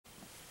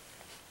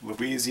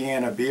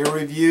Louisiana beer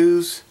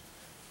reviews.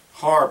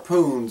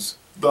 Harpoon's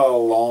The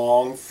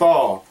Long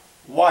Thaw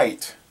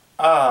White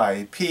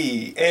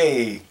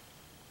IPA.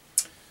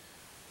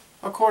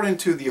 According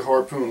to the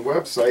Harpoon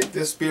website,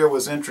 this beer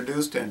was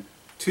introduced in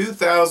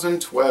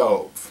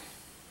 2012.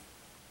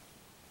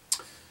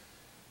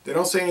 They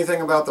don't say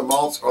anything about the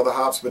malts or the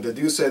hops, but they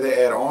do say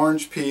they add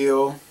orange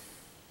peel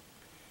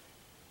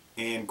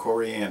and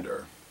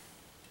coriander.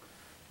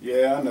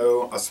 Yeah, I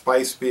know, a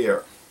spice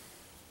beer,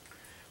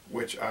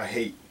 which I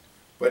hate.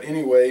 But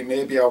anyway,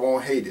 maybe I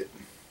won't hate it.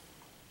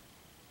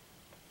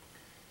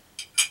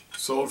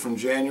 Sold from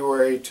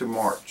January to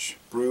March.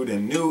 Brewed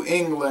in New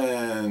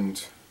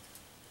England.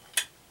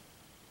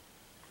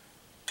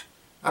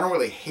 I don't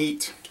really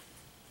hate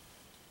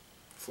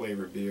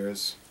flavored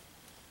beers.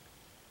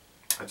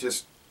 I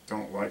just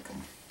don't like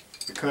them.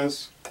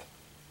 Because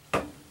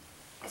I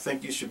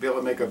think you should be able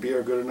to make a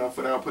beer good enough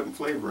without putting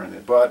flavor in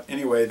it. But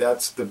anyway,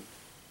 that's the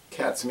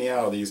cat's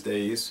meow these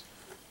days.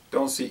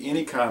 Don't see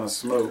any kind of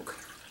smoke.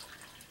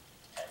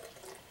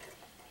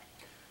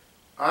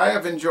 I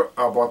have enjoyed,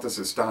 I bought this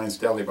at Stein's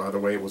Deli, by the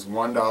way. It was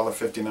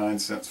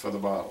 $1.59 for the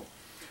bottle.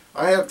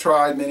 I have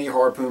tried many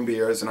Harpoon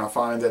beers, and I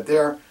find that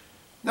they're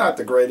not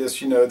the greatest.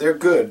 You know, they're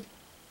good.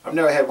 I've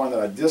never had one that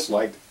I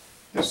disliked.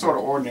 They're sort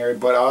of ordinary,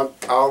 but I'll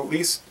at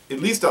least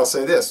I'll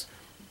say this.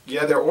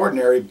 Yeah, they're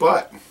ordinary,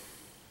 but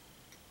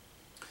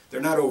they're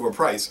not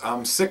overpriced.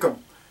 I'm sick of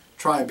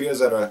trying beers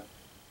that are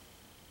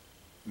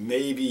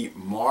maybe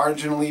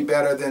marginally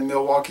better than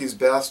Milwaukee's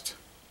Best,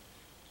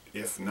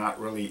 if not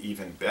really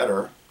even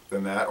better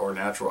than that, or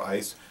Natural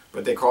Ice,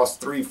 but they cost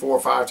 3, 4,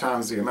 5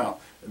 times the amount.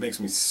 It makes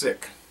me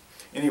sick.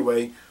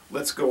 Anyway,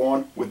 let's go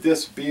on with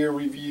this beer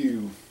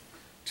review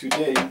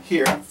today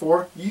here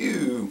for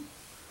you.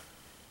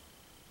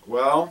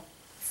 Well,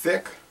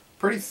 thick,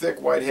 pretty thick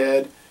white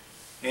head,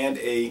 and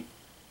a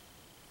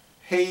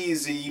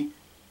hazy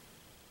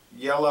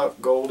yellow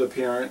gold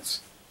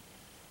appearance,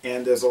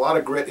 and there's a lot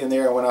of grit in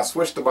there, and when I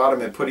switched the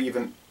bottom it put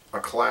even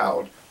a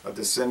cloud, a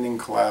descending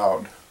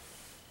cloud,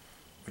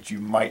 which you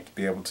might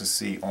be able to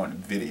see on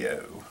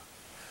video.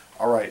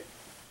 Alright,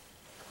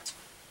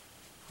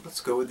 let's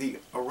go with the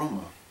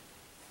aroma.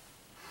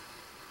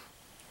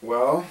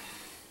 Well,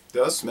 it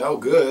does smell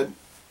good.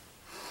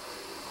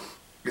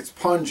 It's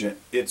pungent,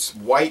 it's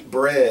white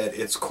bread,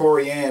 it's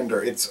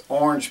coriander, it's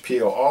orange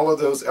peel, all of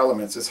those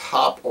elements. It's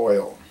hop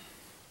oil.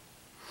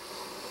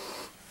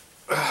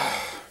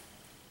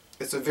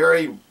 It's a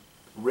very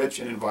rich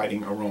and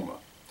inviting aroma.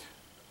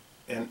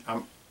 And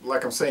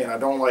like I'm saying, I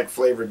don't like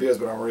flavored beers,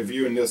 but I'm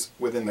reviewing this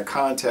within the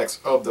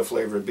context of the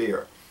flavored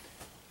beer.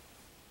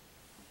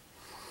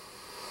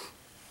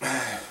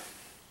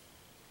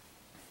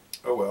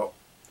 Oh well,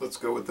 let's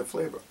go with the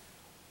flavor.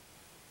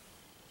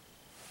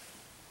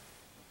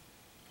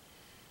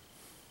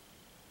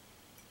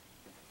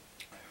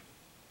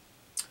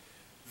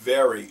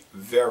 Very,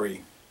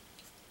 very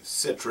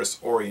citrus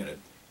oriented.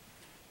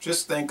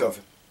 Just think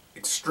of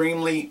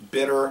extremely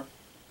bitter,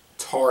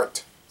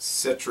 tart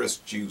citrus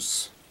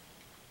juice.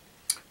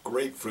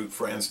 Grapefruit,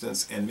 for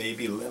instance, and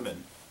maybe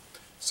lemon.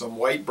 Some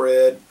white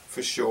bread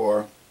for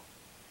sure.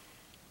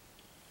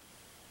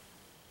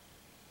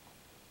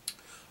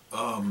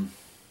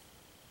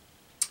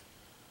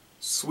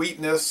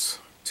 Sweetness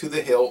to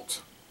the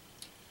hilt.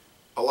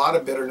 A lot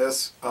of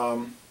bitterness.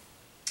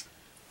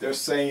 They're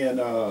saying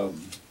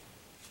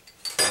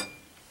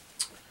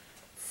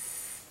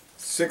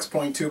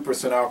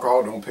 6.2%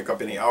 alcohol. Don't pick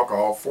up any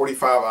alcohol.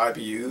 45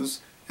 IBUs.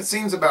 It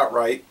seems about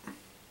right.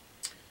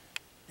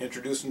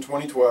 Introduced in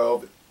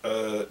 2012.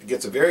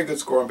 Gets a very good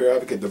score on Beer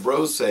Advocate. The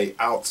bros say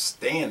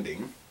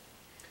outstanding.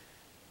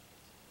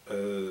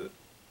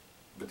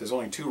 But there's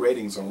only 2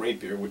 ratings on Rate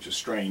Beer, which is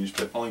strange.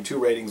 But only 2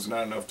 ratings is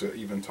not enough to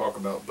even talk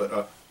about.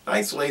 But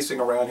nice lacing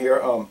around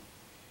here.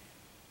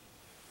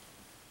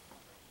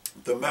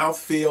 The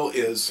mouthfeel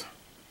is,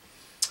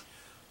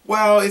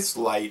 well, it's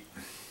light.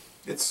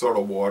 It's sort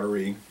of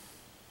watery.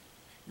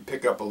 You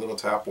pick up a little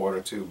tap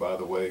water too, by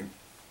the way.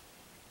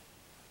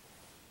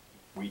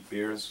 Wheat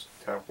beers,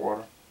 tap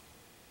water.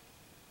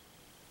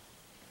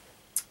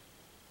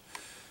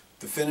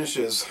 The finish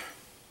is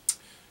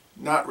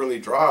not really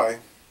dry.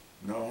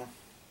 No,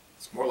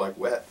 it's more like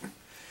wet.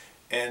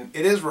 And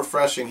it is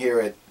refreshing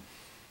here at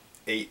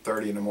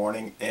 8:30 in the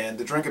morning, and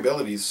the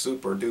drinkability is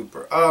super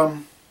duper.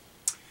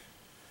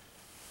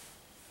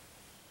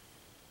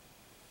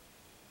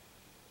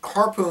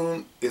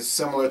 Harpoon is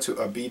similar to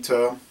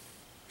Abita,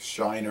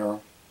 Shiner,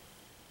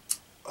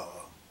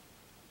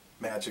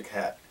 Magic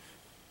Hat,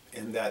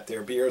 in that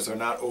their beers are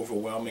not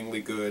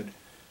overwhelmingly good.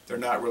 They're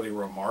not really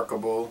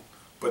remarkable,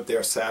 but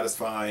they're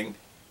satisfying,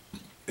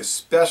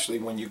 especially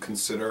when you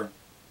consider,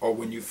 or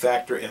when you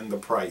factor in the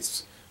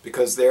price,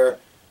 because their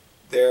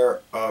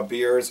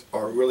beers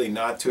are really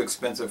not too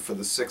expensive for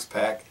the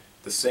 6-pack.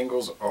 The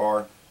singles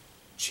are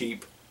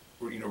cheap,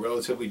 you know,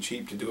 relatively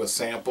cheap to do a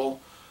sample.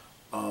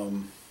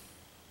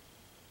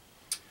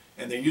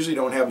 And they usually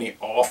don't have any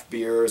off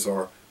beers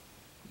or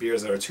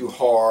beers that are too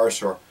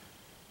harsh or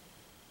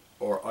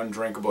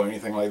undrinkable or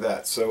anything like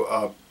that.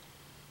 So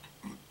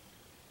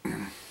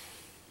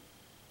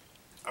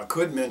I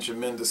could mention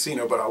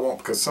Mendocino, but I won't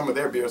because some of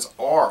their beers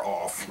are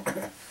off.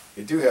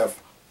 They do have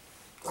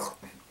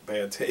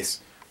bad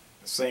taste.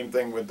 Same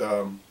thing with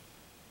the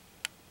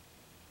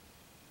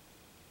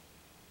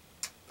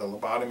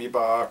Lobotomy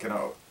Bach, and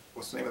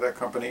what's the name of that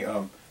company?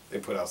 They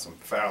put out some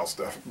foul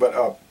stuff,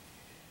 but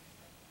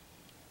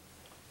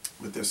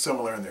they're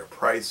similar in their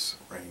price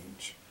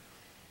range.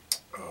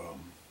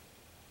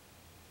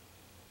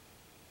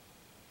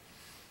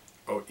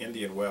 Oh,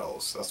 Indian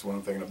Wells, that's what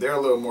I'm thinking of. They're a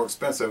little more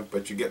expensive,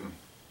 but you're getting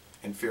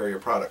inferior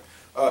product.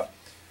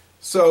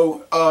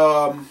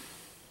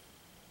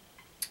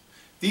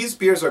 These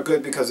beers are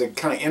good because they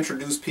kind of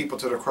introduce people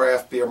to the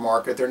craft beer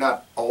market. They're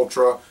not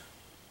ultra,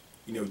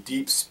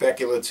 deep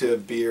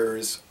speculative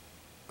beers.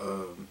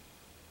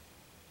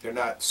 They're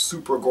not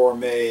super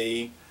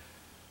gourmet.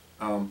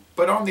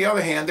 But on the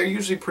other hand, they're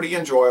usually pretty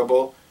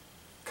enjoyable,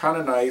 kind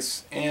of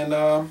nice,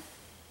 and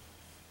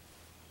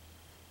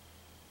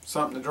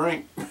something to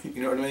drink.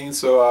 You know what I mean?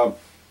 So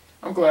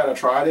I'm glad I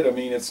tried it. I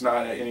mean, it's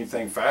not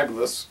anything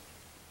fabulous.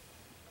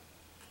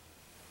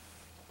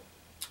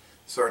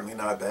 Certainly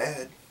not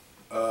bad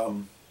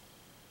in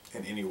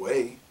any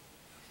way.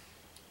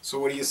 So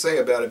what do you say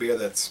about a beer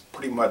that's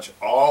pretty much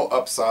all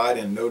upside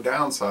and no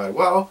downside?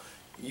 Well,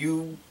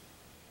 you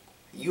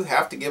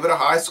have to give it a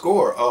high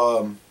score.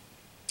 I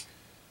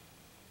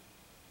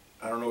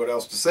don't know what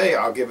else to say.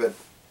 I'll give it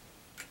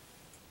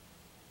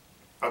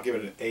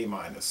an A-.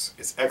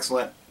 It's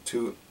excellent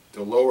to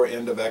the lower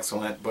end of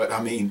excellent, but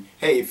I mean,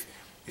 hey,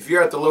 if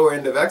you're at the lower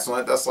end of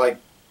excellent, that's like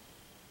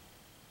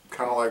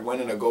kind of like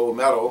winning a gold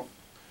medal,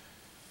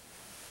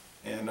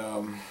 and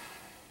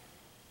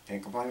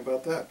can't complain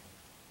about that.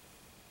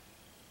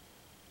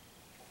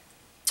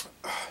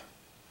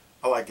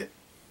 I like it.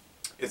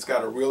 It's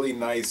got a really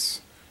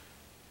nice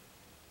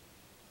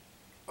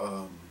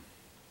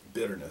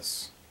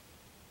bitterness,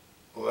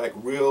 like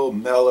real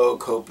mellow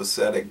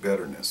copacetic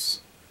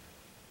bitterness.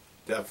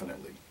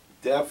 Definitely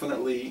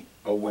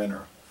a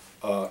winner.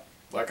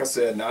 Like I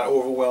said, not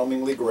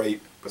overwhelmingly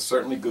great, but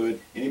certainly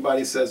good.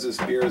 Anybody says this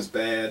beer is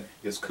bad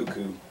is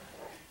cuckoo.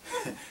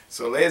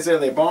 So, ladies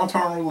and gentlemen, Bon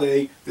Temps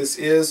Roulé. This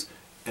is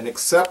an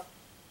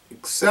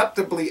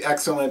acceptably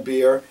excellent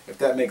beer, if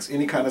that makes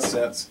any kind of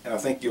sense, and I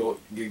think you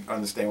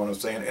understand what I'm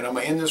saying. And I'm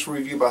going to end this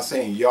review by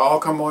saying, y'all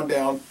come on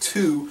down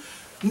to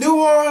New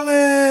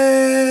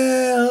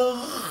Orleans!